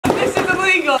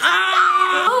illegal.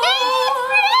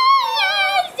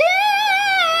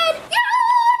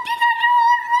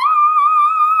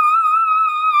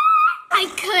 I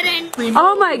couldn't.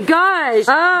 Oh my gosh.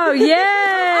 Oh,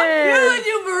 yeah. I'm feeling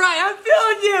you, Mariah. I'm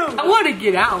feeling you. I want to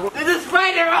get out. There's a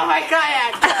spider on my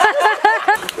kayak.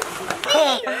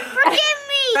 Forgive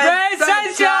me. Red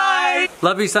sunshine.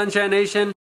 Love you, Sunshine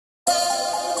Nation.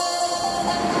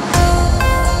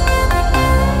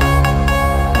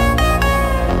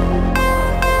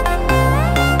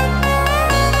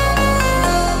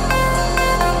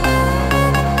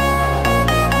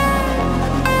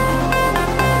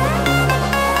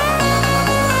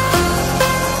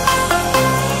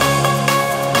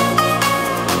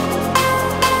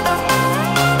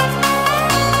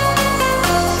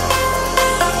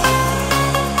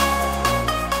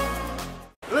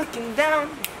 Looking down.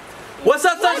 What's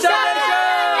up, Sunshine Nation?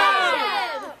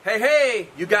 Hey,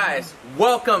 you guys,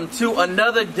 welcome to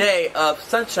another day of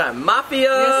Sunshine Mafia.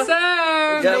 Yes,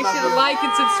 sir. Yeah, Make sure to like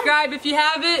and subscribe if you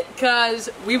haven't, because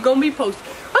we're going to be posting.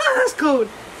 Oh, that's cold.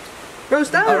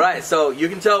 Roast out. Alright, so you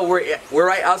can tell we're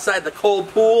right outside the cold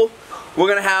pool. We're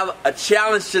going to have a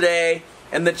challenge today,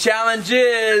 and the challenge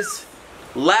is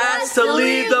last to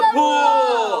leave the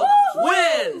pool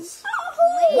wins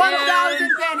 1,000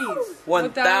 pennies.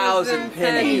 1,000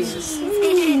 pennies.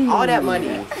 All that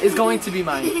money is going to be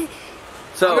mine.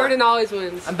 So Jordan always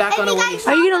wins. I'm back on a winning Are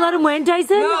streak. you going to let him win,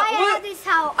 Tyson? No, I what? have this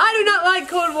house. I do not like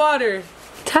cold water.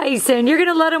 Tyson, you're going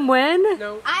to let him win?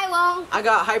 No. I won't. I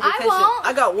got hypertension. won't.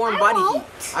 I got warm I body won't.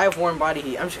 heat. I have warm body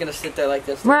heat. I'm just gonna sit there like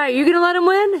this. Right, you going to let him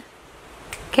win?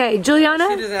 Okay, She Juliana?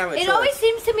 doesn't have a It choice. always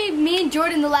seems to be me and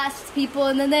Jordan the last people,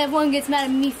 and then everyone gets mad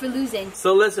at me for losing.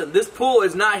 So listen, this pool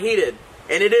is not heated,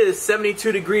 and it is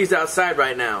 72 degrees outside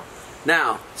right now.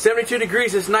 Now, 72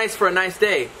 degrees is nice for a nice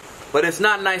day, but it's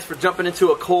not nice for jumping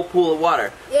into a cold pool of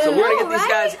water. Yeah, so we're gonna get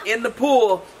these guys in the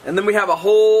pool, and then we have a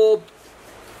whole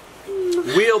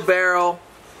wheelbarrow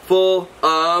full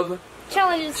of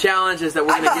challenges that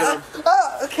we're gonna give them.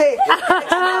 Okay.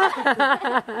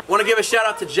 Want to give a shout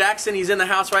out to Jackson. He's in the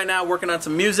house right now working on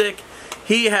some music.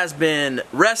 He has been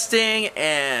resting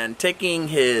and taking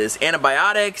his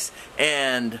antibiotics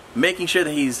and making sure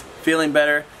that he's feeling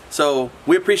better. So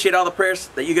we appreciate all the prayers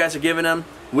that you guys are giving him.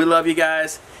 We love you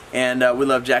guys, and we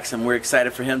love Jackson. We're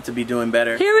excited for him to be doing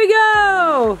better. Here we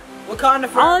go. Wakanda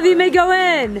forever. All of you may go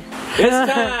in.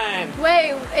 It's time.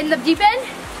 Wait, in the deep end?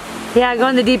 Yeah, go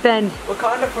in the deep end.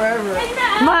 Wakanda forever.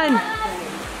 Come on.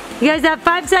 You guys have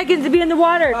 5 seconds to be in the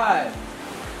water. 5,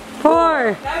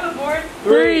 4, Have a board.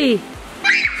 3.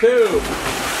 2,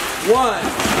 1.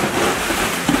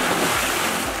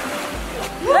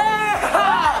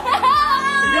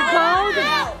 Is it cold?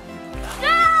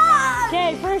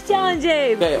 Okay, first challenge,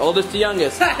 Abe. Okay, oldest to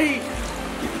youngest.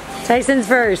 Tyson's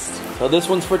first. So this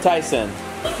one's for Tyson.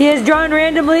 He is drawn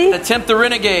randomly. Attempt the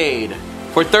renegade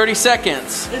for 30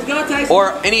 seconds. Let's go, Tyson.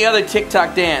 Or any other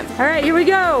TikTok dance. All right, here we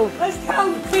go. Let's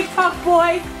go, TikTok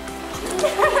boy.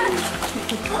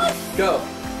 Go.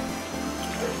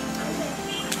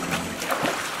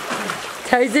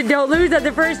 Tyson, don't lose at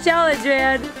the first challenge,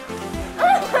 man.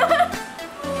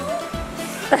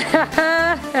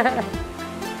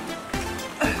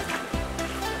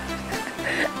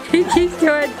 He keeps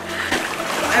doing.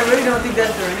 I really don't think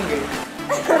that's the renegade.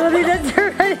 I don't think that's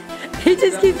right. He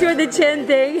just keeps doing the chin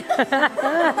thing.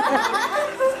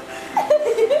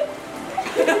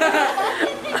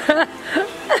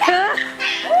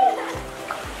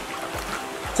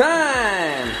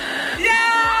 Time.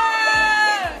 Yeah!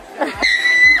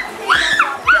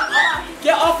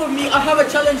 Get off of me. I have a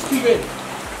challenge to you.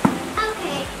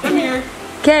 Okay. Come here.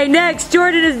 Okay, next.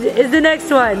 Jordan is the next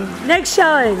one. Next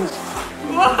challenge.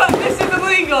 Whoa, this is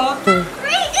illegal.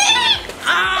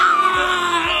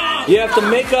 You have to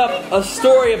make up a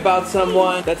story about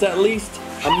someone that's at least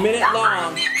a minute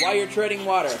long while you're treading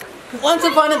water. Once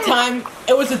upon a time,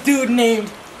 it was a dude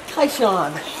named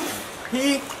Tyshawn.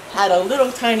 He had a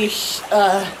little tiny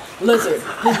lizard.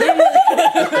 His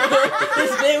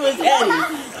name was Eddie.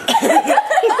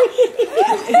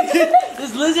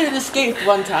 This lizard escaped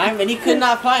one time and he could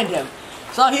not find him.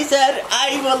 So he said,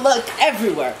 I will look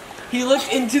everywhere. He looked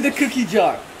into the cookie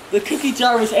jar. The cookie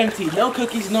jar was empty. No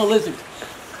cookies, no lizard.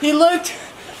 He looked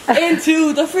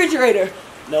into the refrigerator.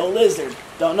 No lizard.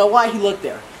 Don't know why he looked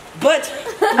there. But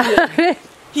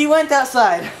he went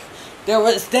outside. There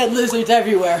was dead lizards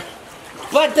everywhere.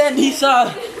 But then he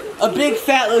saw a big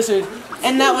fat lizard.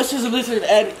 And that was his lizard,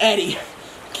 Eddie.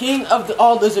 King of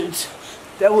all lizards.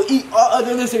 That will eat all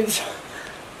other lizards.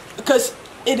 Because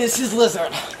it is his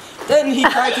lizard. Then he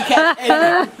tried to catch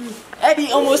Eddie.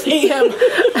 Eddie almost ate him.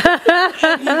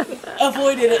 He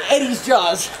avoided Eddie's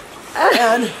jaws.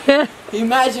 and he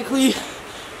magically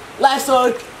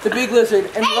lassoed the big lizard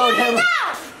and rode him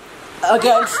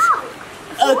against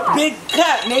a big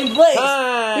cat named Blaze.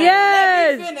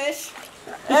 Yes! Let me finish.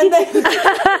 And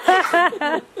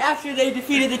then, after they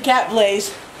defeated the cat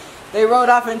Blaze, they rode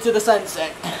off into the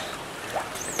sunset.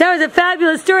 That was a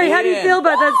fabulous story. How do you feel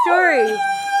about that story?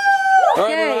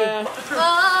 Okay.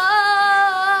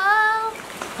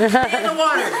 Stay in the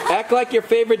water. Act like your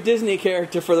favorite Disney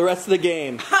character for the rest of the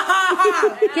game.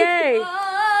 Okay.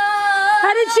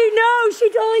 How did she know? She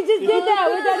totally just did that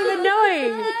without even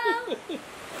knowing.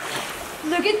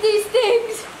 Look at these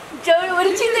things. Jody, what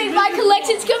did you think? My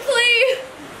collection's complete.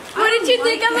 What did you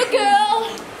think of a girl?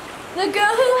 The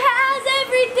girl who has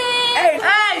everything.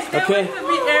 Hey, stay Okay. away from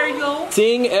me, Ariel.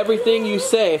 Sing everything you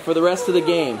say for the rest of the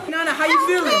game. Nana, how you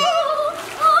feeling?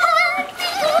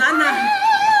 Nana.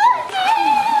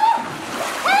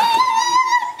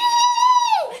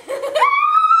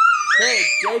 Hey,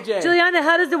 JJ. Juliana,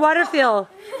 how does the water feel?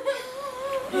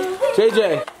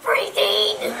 JJ.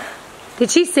 Freezing.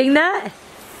 Did she sing that?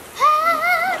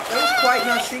 That was quite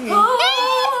not singing.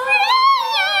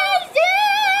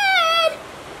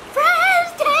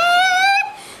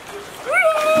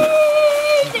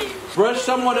 Brush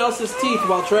someone else's teeth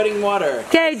while treading water.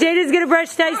 Okay, Jada's gonna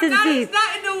brush Tyson's teeth. It's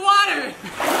not in the water.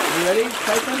 You ready,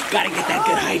 Tyson? Gotta get that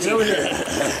good hygiene.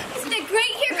 Isn't it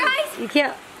great here, guys? You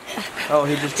can't. Oh,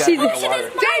 he just got She's- in the water.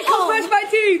 Jay, come brush my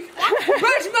teeth.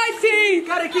 Brush my teeth.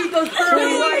 Gotta keep those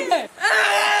pearly whites.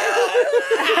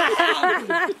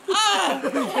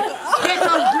 Get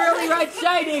those pearly whites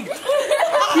shining.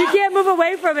 You can't move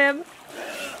away from him.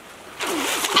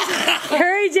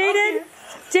 Hurry, Jaden.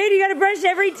 Jaden, you gotta brush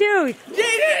every tooth.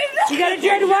 You gotta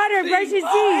tread water and brush his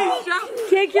teeth.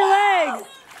 Kick your legs.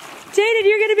 Jaden,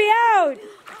 you're gonna be out.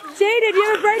 Jaden, you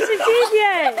haven't brushed your teeth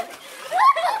yet.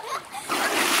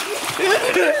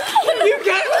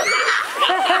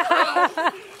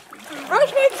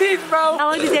 Brush my teeth, bro. How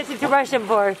long does it take to brush them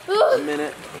for? A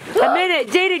minute. A minute.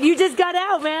 Jaden, you just got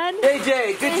out, man.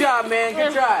 JJ, good job, man.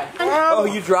 Good try. Oh,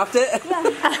 you dropped it? It's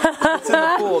in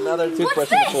the pool. Now there's a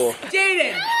toothbrush in the pool.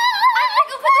 Jaden.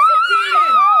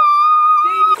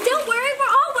 Don't worry, we're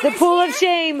all The pool of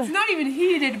shame. It's not even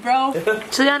heated, bro.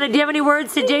 Juliana, do you have any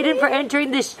words to Jaden for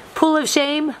entering this pool of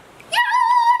shame?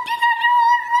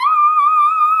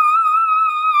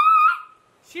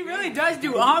 She really does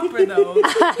do opera, though.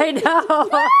 I know.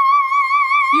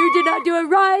 You did not do it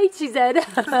right, she said.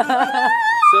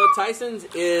 So Tyson's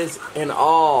is an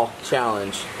all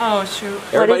challenge. Oh, shoot.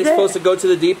 Everybody's is it? supposed to go to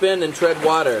the deep end and tread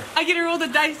water. I get to roll the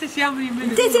dice to see how many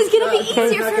minutes. This is gonna be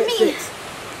easier for me.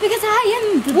 Because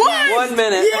I am the best. 1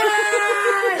 minute. Yeah!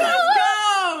 Let's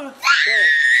go!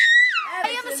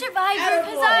 I am a survivor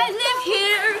because I live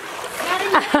here.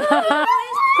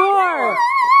 4,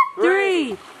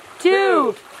 3,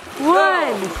 2,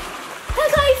 1.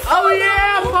 Oh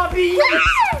yeah, puppy!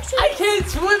 I can't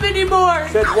swim anymore.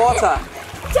 Tread water.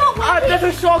 Don't worry. There's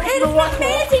a shark in It's the an water.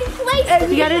 amazing place.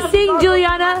 You gotta sing,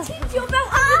 Juliana. Teach you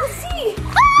about under the sea.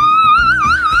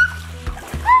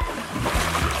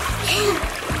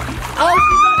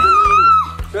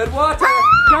 Tread water.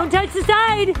 Don't touch the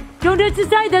side. Don't touch the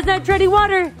side. That's not treading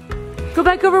water. Go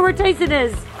back over where Tyson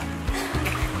is.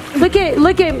 Look at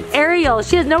Ariel.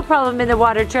 She has no problem in the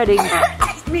water treading.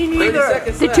 Me 30 neither.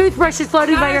 seconds The left. toothbrush is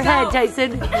floating by your head,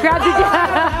 Tyson. Grab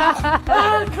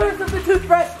the Curse of the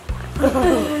toothbrush.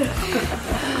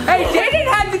 Hey, Jaden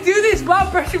had to do this while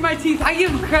brushing my teeth. I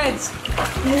give him creds.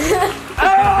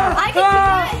 I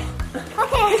can do it.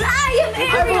 Okay. I am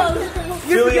Ariel.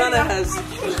 Juliana has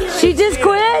She just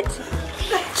quit?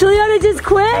 Juliana just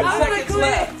quit? 10 seconds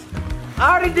left.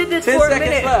 I already did this 10 for a seconds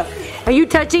minute. left. Are you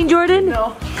touching Jordan?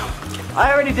 No.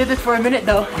 I already did this for a minute,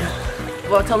 though.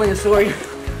 While telling a story.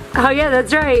 Oh yeah,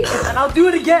 that's right. And I'll do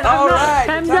it again. All right.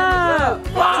 Time's Time up.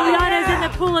 Juliana's in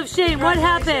the pool of shame. What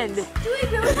happened? Do we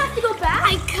really have to go back?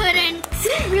 I couldn't. Do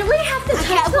we really have to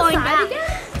touch the side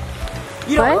again?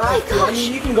 You don't What? have to. I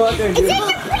mean, you can go out there and do it.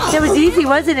 That was easy,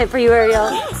 wasn't it, for you, Ariel?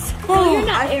 No, you're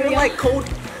not I feel Ariel. like cold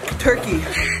turkey.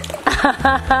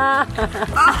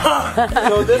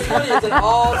 So this one is an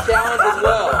all challenge as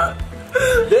well.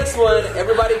 This one,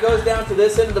 everybody goes down to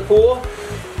this end of the pool.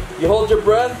 You hold your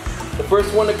breath. The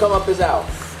first one to come up is out.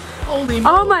 Holy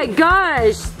Oh my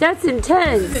gosh, that's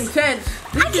intense. intense.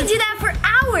 I can do that for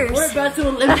hours. We're about to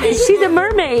eliminate. She's a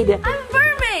mermaid. I'm a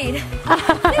mermaid.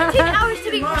 15 hours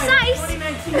to be precise.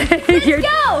 2019. you're,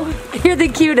 Go. you're the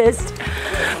cutest.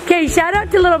 Okay, shout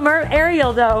out to little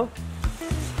Ariel though.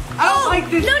 I don't like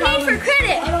this. No need challenge. for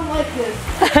credit. I don't like this.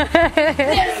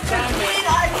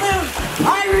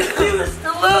 I refuse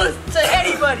to lose to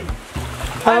anybody.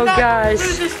 Oh gosh.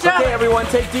 Okay, everyone,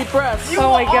 take deep breaths.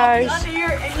 Oh my gosh.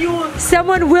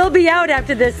 Someone will be out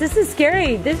after this. This is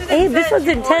scary. This one's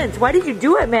intense. Why did you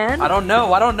do it, man? I don't know.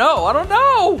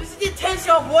 This is intense,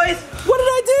 y'all boys. What did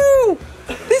I do?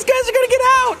 These guys are gonna get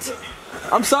out.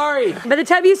 I'm sorry. By the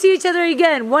time you see each other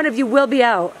again, one of you will be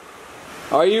out.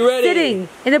 Are you ready? Sitting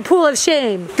in a pool of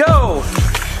shame. Go.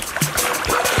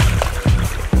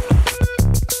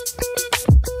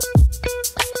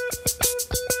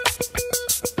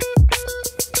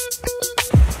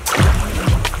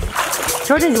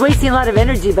 Jordan's wasting a lot of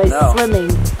energy by swimming.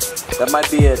 That might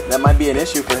be an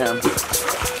issue for him.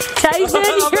 Tyson?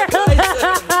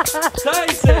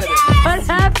 Tyson. What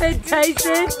happened,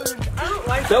 Tyson?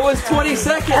 That was 20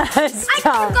 seconds. I could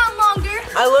have gone longer.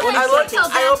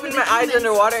 I opened my eyes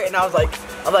underwater and I was like,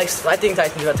 I think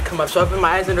Tyson's about to come up. So I opened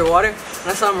my eyes underwater and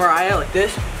I saw Mariah like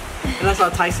this. And I saw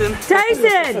Tyson.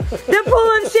 Tyson! The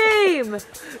pool of shame!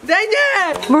 Dang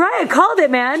it! Mariah called it,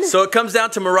 man. So it comes down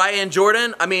to Mariah and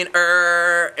Jordan. I mean,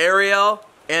 Ariel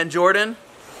and Jordan.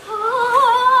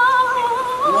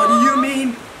 What do you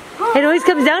mean? It always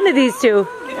comes down to these two.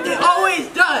 It always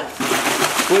does.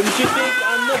 Wouldn't you think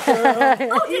I'm the girl?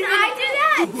 Oh, did I do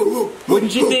that?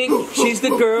 Wouldn't you think she's the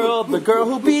girl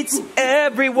who beats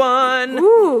everyone?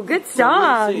 Ooh, good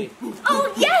song.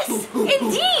 Oh, yes,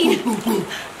 indeed.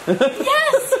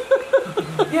 Yes.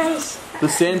 Yes. The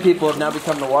sand people have now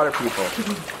become the water people.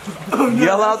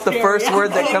 Yell out the first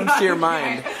word that comes to your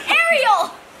mind.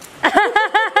 Ariel.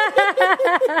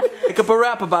 Pick up a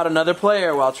rap about another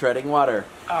player while treading water.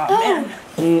 Oh,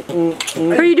 man.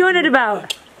 Who are you doing it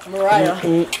about? Mariah.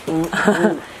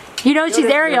 You know she's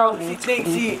Ariel. She thinks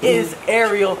she is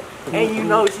Ariel, and you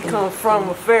know she comes from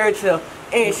a fairy tale,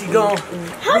 and she gon'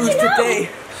 lose today,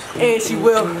 and she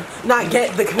will not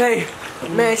get the clay.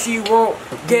 Man, she won't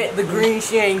get the green,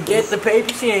 she ain't get the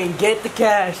paper, she ain't get the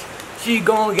cash. She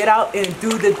gon' get out and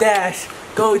do the dash.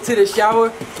 Go to the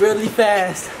shower really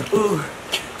fast. Ooh,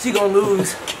 she gon'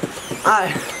 lose.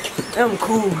 I am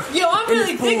cool. Yo, I'm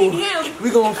really digging him.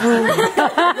 We gon' fool. We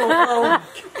gon'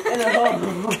 and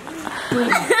I'm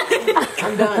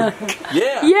done.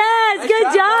 Yeah. Yes,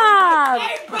 good job.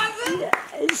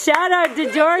 Shout out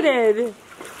to Jordan.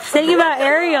 Sing about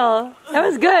Ariel. That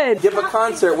was good. Give a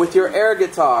concert with your air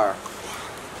guitar.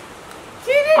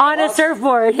 On a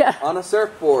surfboard. Yeah. On a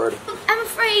surfboard. I'm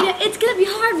afraid it's gonna be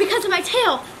hard because of my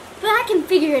tail, but I can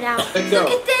figure it out. Let's go.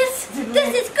 Look at this.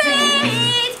 This is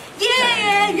great.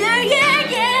 Yeah, yeah, yeah,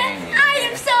 yeah. I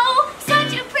am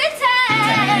such a princess.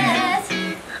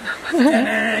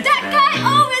 That guy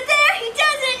over there, he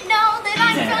doesn't know that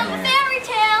I'm from a fairy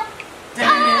tale. Oh,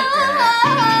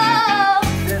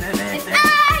 and I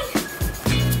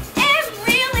am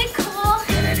really cool.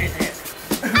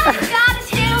 I've got a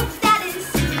tail that is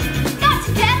not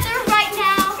together right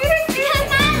now because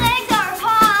my legs are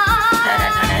apart. But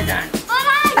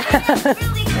I'm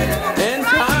really cool. In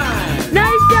time.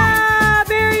 Nice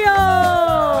job,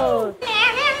 Ariel.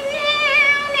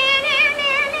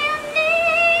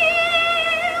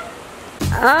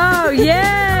 Oh,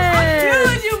 yeah. I'm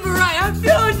feeling you, Mariah. I'm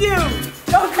feeling you.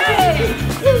 Okay.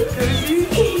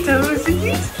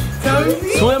 Toesies.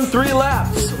 Swim 3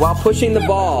 laps while pushing the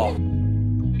ball.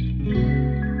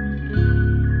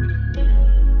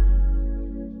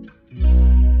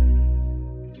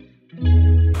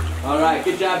 All right,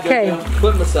 good job, Okay. Jojo.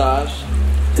 Foot massage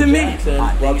To me. Jackson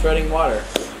while treading water.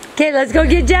 Okay, let's go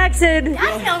get Jackson.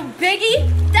 That's no biggie.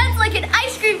 That's like an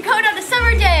ice cream cone on a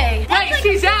summer day. That's Hey, like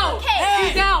she's a out.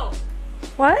 cake. She's out.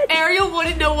 What? Ariel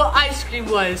wouldn't know what ice cream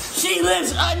was. She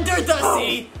lives under the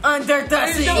sea. Under the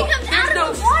sea. She comes out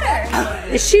of the water.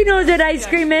 She knows what ice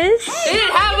cream is. They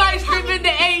didn't have ice cream in the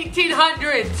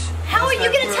 1800s. How are you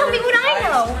gonna tell me what I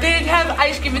know? They didn't have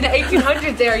ice cream in the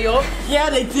 1800s, Ariel. Yeah,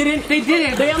 they didn't. They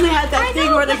didn't. They only had that I thing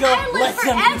know, where they but go, I live let's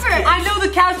forever. I know the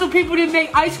castle people didn't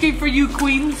make ice cream for you,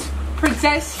 queens,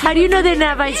 princess. How do you know they didn't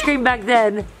have ice cream back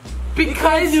then?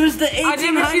 Because it was the I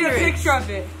never seen a 1800s. picture of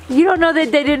it. You don't know that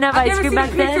they didn't have I've ice never cream seen a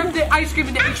back picture of then? the ice cream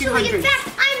in the Actually, in 1800s. fact,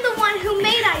 I'm the one who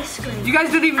made ice cream. You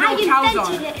guys don't even know I what cows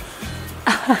invented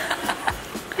are.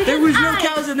 it. There was no I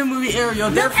cows in the movie Ariel,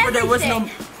 know therefore there was no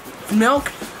everything. milk,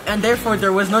 and therefore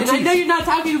there was no And I know cheese. you're not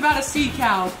talking about a sea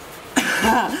cow.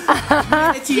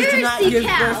 Cheese You're did a not sea give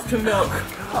cow. birth to milk.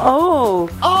 Oh,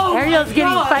 Oh, Ariel's my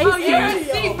getting God. feisty. Oh, you're a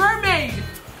sea mermaid.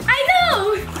 I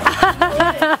know.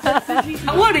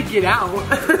 I want to get out.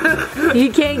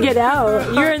 you can't get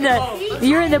out. You're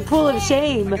in the pool of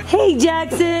shame. Hey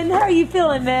Jackson, how are you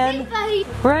feeling, man? Buddy.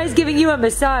 Mariah's giving you a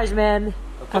massage, man.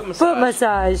 A foot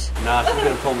massage. Nah, she's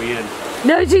gonna pull me in.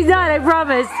 No, she's not. I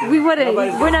promise. We wouldn't.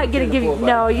 Nobody's We're not gonna in the give you. pool,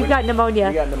 No, buddy. you got pneumonia.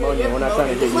 You got pneumonia. We're not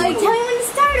trying to get you. Like, tell me when to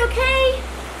start, okay?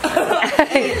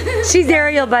 She's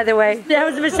Ariel, by the way. That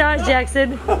was a massage,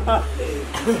 Jackson.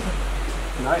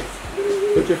 Nice.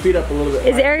 Put your feet up a little bit.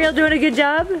 Is Ariel doing a good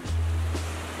job?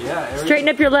 Yeah, Ariel. Straighten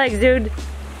up your legs, dude.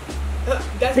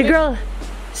 The girl,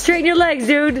 straighten your legs,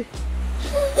 dude.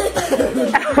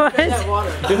 What?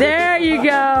 There you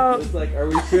go. It's like, are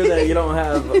we sure that you don't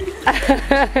have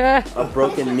a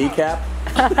broken kneecap?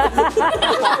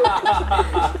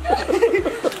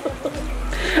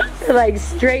 Like,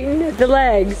 straighten the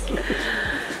legs.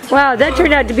 Wow, that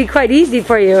turned out to be quite easy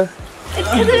for you. It's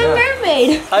because I'm a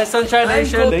mermaid. Hi, Sunshine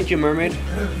Nation. Thank you, mermaid.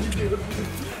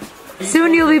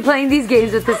 Soon you'll be playing these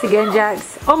games with us again,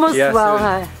 Jax. Almost Yeah, well, soon.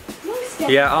 huh?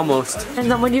 Yeah, almost. And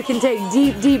then when you can take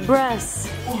deep, deep breaths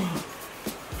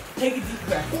Take a deep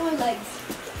breath. More legs.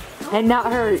 and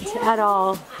not hurt at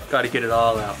all. Gotta get it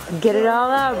all out. Get it all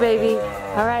out, baby.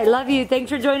 All right, love you. Thanks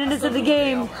for joining us at the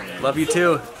game. Love you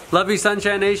too. Love you,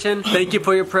 Sunshine Nation. Thank you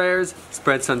for your prayers.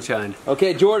 Spread sunshine.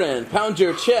 Okay, Jordan, pound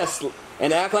your chest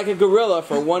and act like a gorilla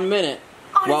for 1 minute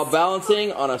while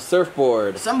balancing on a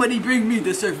surfboard. Somebody bring me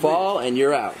the surfboard. Fall and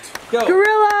you're out. Go.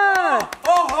 Gorilla!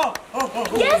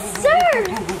 Yes, sir.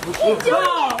 Keep doing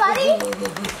it, buddy.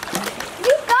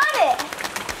 You got it.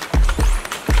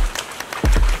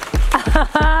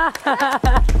 Yeah,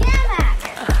 Mac.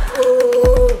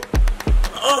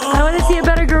 I want to see a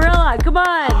better gorilla. Come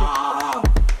on.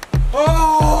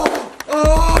 Oh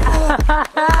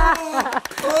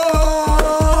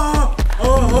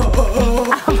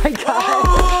my god.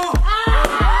 Oh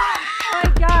my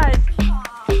gosh.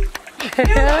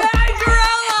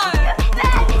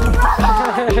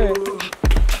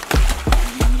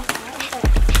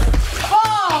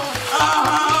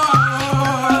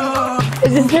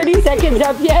 Is this 30 seconds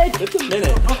up yet? It's a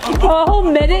minute. A whole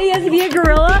minute he has to be a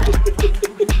gorilla?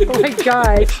 Oh my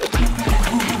gosh.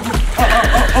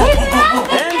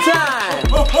 End time.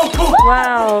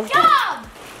 Wow.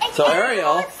 So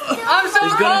Ariel I'm so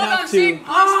is cold. gonna I'm have seeing to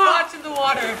blue spots in the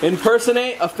water.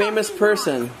 impersonate a famous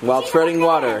person while treading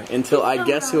water until I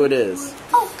guess who it is.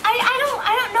 Oh,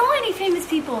 I don't know any famous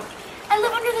people. I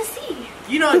live under the sea.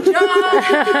 You know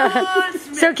John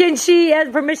Smith. So can she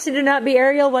have permission to not be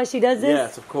Ariel while she does this?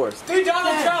 Yes, of course. Dude,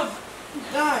 Donald Trump.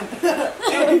 John.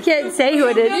 You can't say who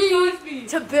it is. Bill Cosby.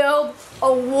 To build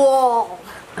a wall.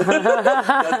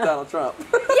 That's Donald Trump.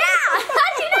 Yeah,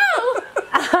 how'd you know?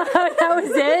 That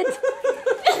was it?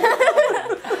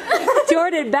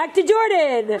 Jordan, back to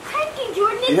Jordan. Thank you,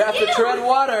 Jordan. You have to tread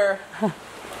water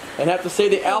and have to say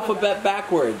the alphabet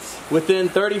backwards within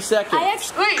 30 seconds. I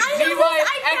actually. Wait, I know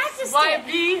this. I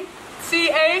practiced it.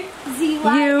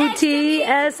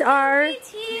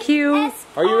 Z-Y-X-Y-B-C-A. UTSRQ.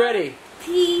 Are you ready?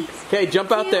 P. Okay,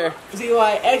 jump out there.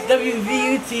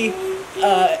 ZYXWVUT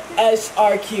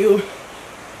SRQ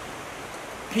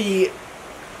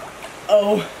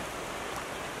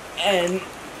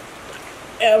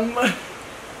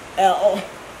PONML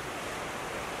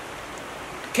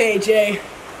KJ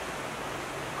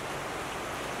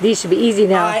These should be easy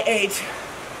now. I8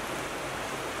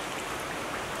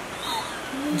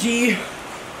 G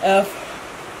F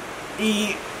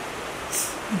E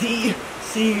D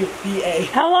C B A.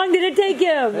 How long did it take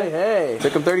him? Hey,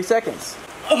 took him 30 seconds.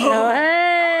 Oh,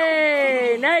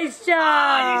 hey, nice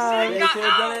job. They should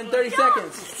have done it in 30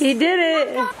 seconds. He did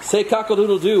it. Say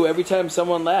cock-a-doodle-doo every time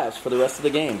someone laughs for the rest of the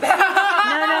game. No.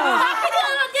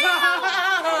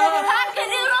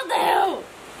 Cock-a-doodle-doo.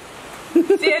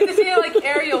 See, you have to say it like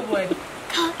Ariel would.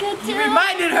 Cock-a-doodle-doo. You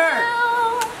reminded her.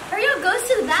 Ariel goes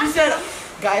to the She bathroom. said,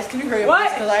 guys, can you hurry up? What?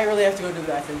 Because I really have to go to the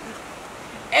bathroom.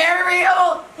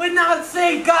 Ariel would not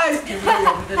say, guys, can you hurry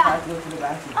up? Because I have to go to the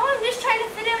bathroom. Oh, I'm just trying to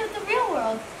fit in with the real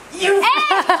world. You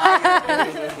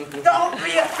don't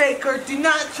be a faker. Do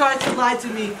not try to lie to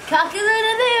me.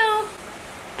 Cock-a-doodle-doo.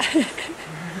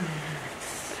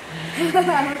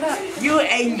 You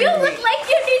angry. You look like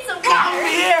you need some Come water.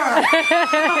 here.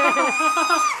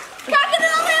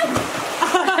 Cock-a-doodle-doo.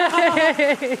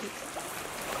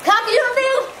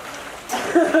 Cock-a-doodle-doo.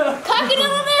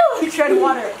 Cock-a-doodle-doo. You tread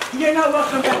water. You're not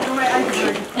welcome back to my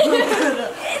iceberg.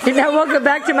 You're not welcome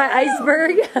back to my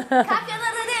iceberg.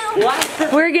 Cock-a-doodle-doo. What?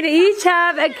 We're going to each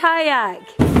have a kayak.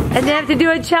 And they have to do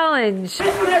a challenge.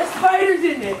 This one has spiders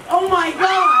in it. Oh my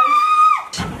gosh.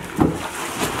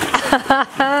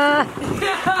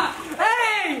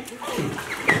 Hey!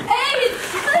 Hey,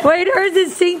 Wait, hers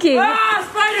is sinking. Ah,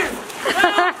 spiders!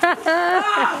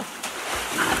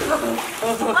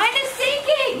 mine is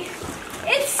sinking.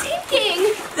 It's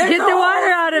sinking. Get the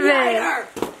water out of it. Spider!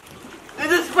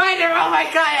 There's a spider on my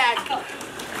kayak.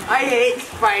 I hate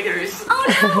spiders. Oh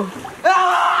no.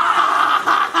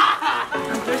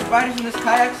 There's spiders in this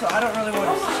kayak, so I don't really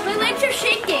want to. My legs are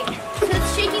shaking. So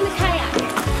it's shaking the kayak.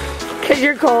 Because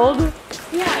you're cold.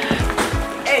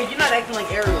 Hey, you're not acting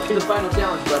like Ariel. Here's the final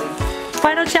challenge, buddy.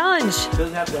 Final challenge. She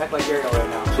doesn't have to act like Ariel right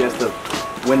now. She has to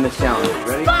win this challenge.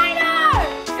 Ready?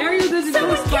 Spider! Ariel doesn't know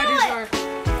what spiders are.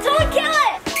 Someone kill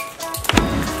it!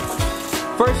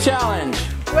 First challenge.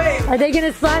 Wait. Are they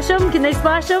gonna splash them? Can they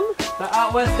splash them? The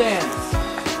Out West dance.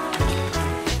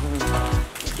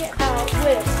 Get out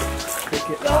with.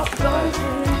 Go,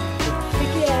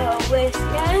 get out with.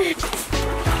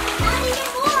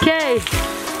 Okay.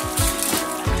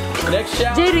 Next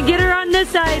challenge. Jaden, get her on this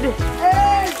side.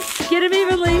 Get him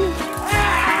evenly.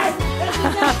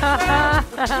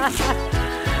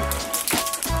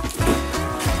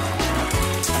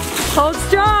 Hold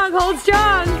strong, hold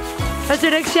strong. What's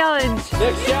your next challenge?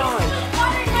 Next challenge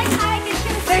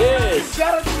is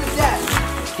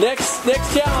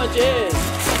next challenge is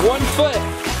 1 foot.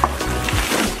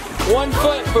 1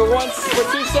 foot for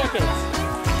 2 seconds.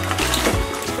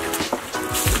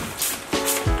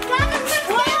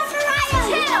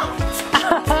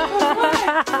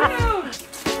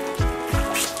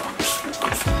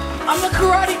 I'm a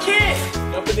Karate Kid.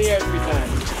 Up in the air 3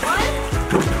 times. 1,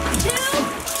 2, 3.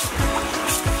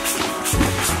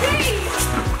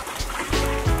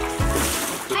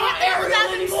 I have to go to the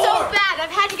bathroom so bad.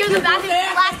 I've had to go to the bathroom for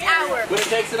the last hour. Winner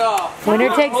takes it all. Winner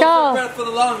takes Hold your all. breath for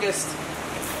the longest.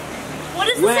 What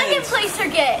does the Wins. second placer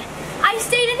get? I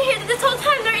stayed in here this whole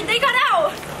time. They got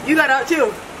out. You got out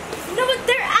too. No, but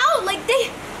they're out. Like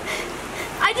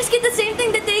I just get the same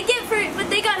thing that they get for what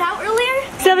they got out earlier.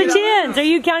 Still have a chance. Are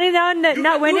you counting down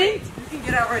not winning? You can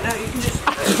get out right now. You can just.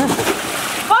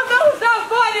 Oh, that was not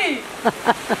funny.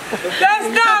 That's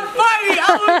not funny. I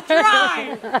was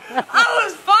dry. I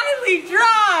was finally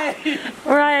dry.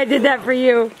 Alright, I did that for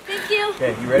you. Thank you.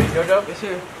 Okay, you ready, JoJo? Yes,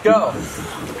 sir. Go.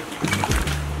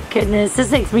 Goodness, this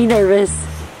makes me nervous.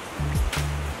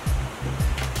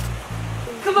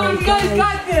 Come on, you guys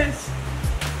got this.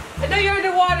 I know you're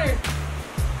underwater.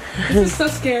 This is so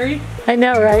scary. I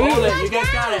know, Hold right? it. You guys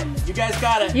got it. You guys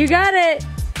got it. You got it.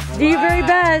 Do your very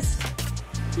best.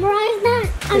 Mariah's not.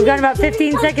 We've got about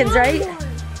 15 seconds, right?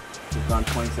 We've gone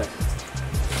 20 seconds.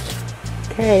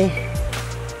 Okay.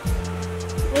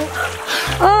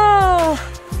 Oh,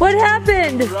 what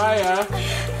happened? Raya.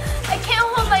 I can't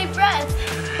hold my breath.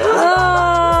 Oh.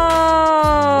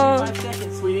 5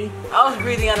 seconds, sweetie. I was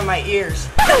breathing out of my ears.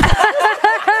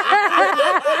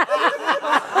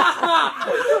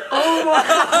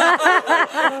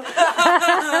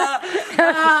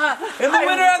 And the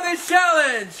winner of this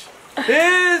challenge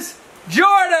is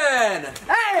Jordan.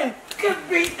 Hey, good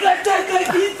beat, good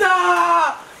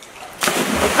pizza.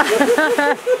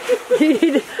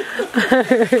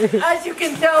 As you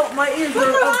can tell, my ears were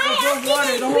above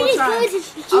water the whole time. I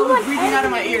was breathing out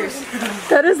of my ears.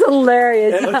 That is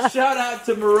hilarious. And a shout out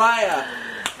to Mariah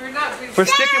for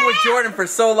sticking with Jordan for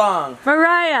so long.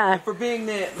 Mariah, For being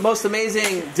the most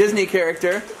amazing Disney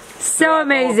character. so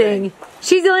amazing.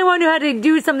 She's the only one who had to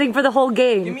do something for the whole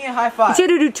Give game. me a high five. She had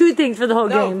to do 2 things for the whole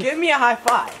No, game. give me a high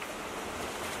five.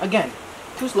 Again,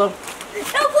 too slow. No,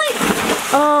 please.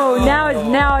 Oh,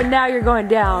 now you're going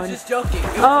down. Just joking.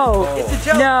 Oh, It's a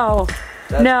joke. no.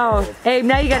 That's No. cold. Hey,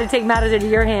 now you got to take matters into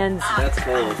your hands. That's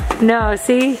cold. No,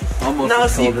 see? Almost No,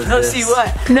 as see, cold as no, this. see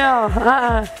what? No,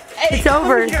 Hey, It's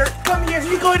over. Come here,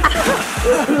 you going?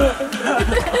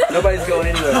 Nobody's going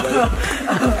anywhere,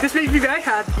 buddy. This makes me very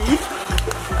happy.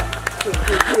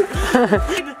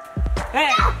 Hey,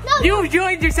 you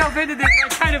joined yourself into this by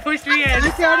trying to push me in.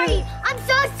 I'm sorry. I'm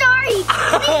so sorry.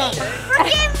 Please,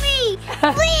 forgive me.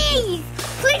 Please.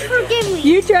 Please forgive me.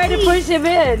 you tried to push him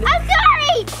in. I'm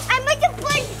sorry. I meant to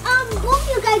push both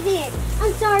you guys in.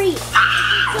 I'm sorry.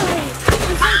 I'm sorry.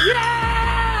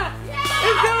 Yeah!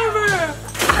 It's over!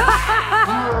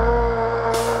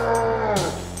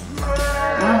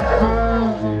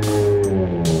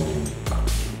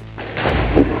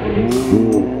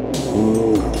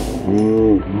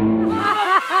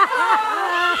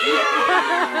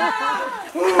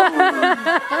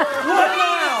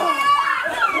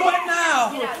 What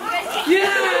now?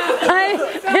 I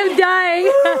am dying.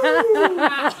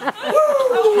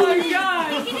 Oh my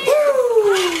god!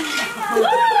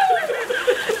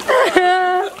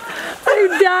 I'm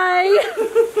dying.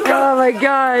 Oh my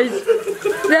gosh.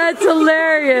 That's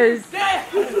hilarious.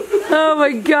 Oh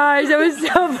my gosh, that was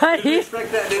so funny.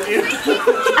 Expect that, didn't you?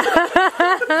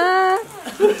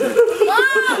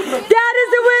 Dad is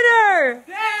the winner!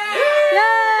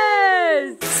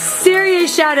 Yes!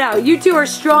 Serious shout out. You two are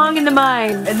strong in the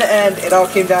mind. In the end, it all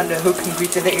came down to who can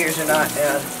reach in the ears or not,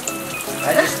 and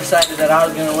I just decided that I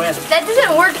was gonna win. That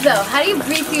doesn't work though. How do you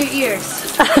breathe through your ears?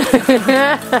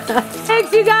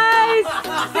 Thanks, you guys.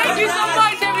 Thank you so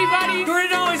much, everybody.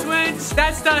 Jordan always wins.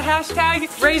 That's the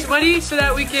hashtag. Raise money so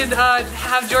that we can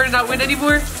have Jordan not win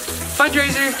anymore.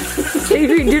 Fundraiser. So you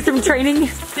can do some training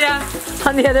Yeah.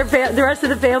 on the rest of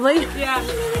the family. Yeah.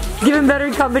 Give him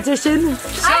better competition.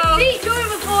 I've beat Jordan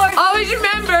before. Always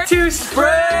remember to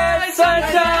spread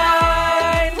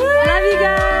sunshine. Love you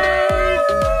guys.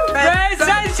 Spread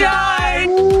sunshine.